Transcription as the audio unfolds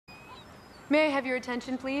May I have your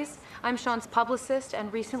attention, please? I'm Sean's publicist,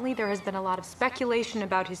 and recently there has been a lot of speculation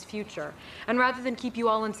about his future. And rather than keep you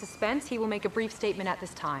all in suspense, he will make a brief statement at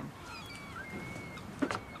this time.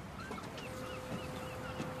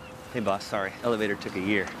 Hey, boss, sorry. Elevator took a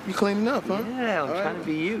year. You cleaning up, huh? Yeah, I'm trying to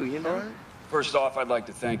be you, you know? All right. First off, I'd like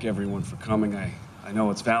to thank everyone for coming. I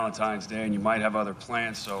know it's Valentine's Day and you might have other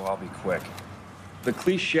plans, so I'll be quick. The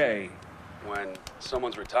cliche when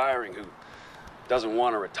someone's retiring who doesn't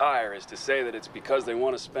want to retire is to say that it's because they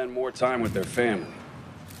want to spend more time with their family.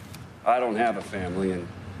 I don't have a family, and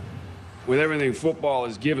with everything football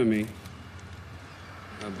has given me,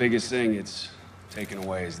 the biggest thing it's taken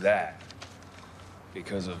away is that.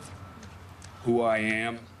 Because of who I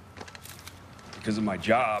am, because of my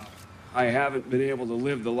job, I haven't been able to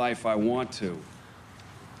live the life I want to.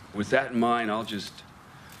 With that in mind, I'll just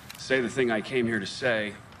say the thing I came here to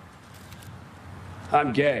say.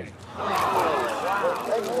 I'm gay.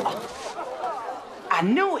 I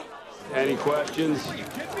knew it. Any questions?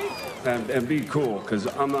 And be cool, because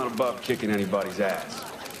I'm not above kicking anybody's ass.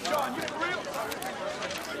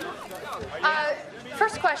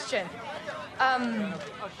 First question. Sean,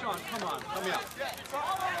 come on, help me out.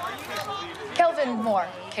 Kelvin Moore,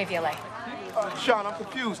 KVLA. Sean, I'm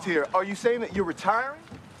confused here. Are you saying that you're retiring?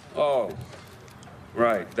 Oh,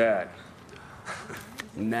 right, that.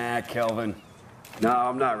 Nah, Kelvin. No,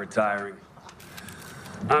 I'm not retiring.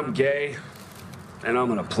 I'm gay, and I'm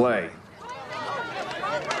gonna play.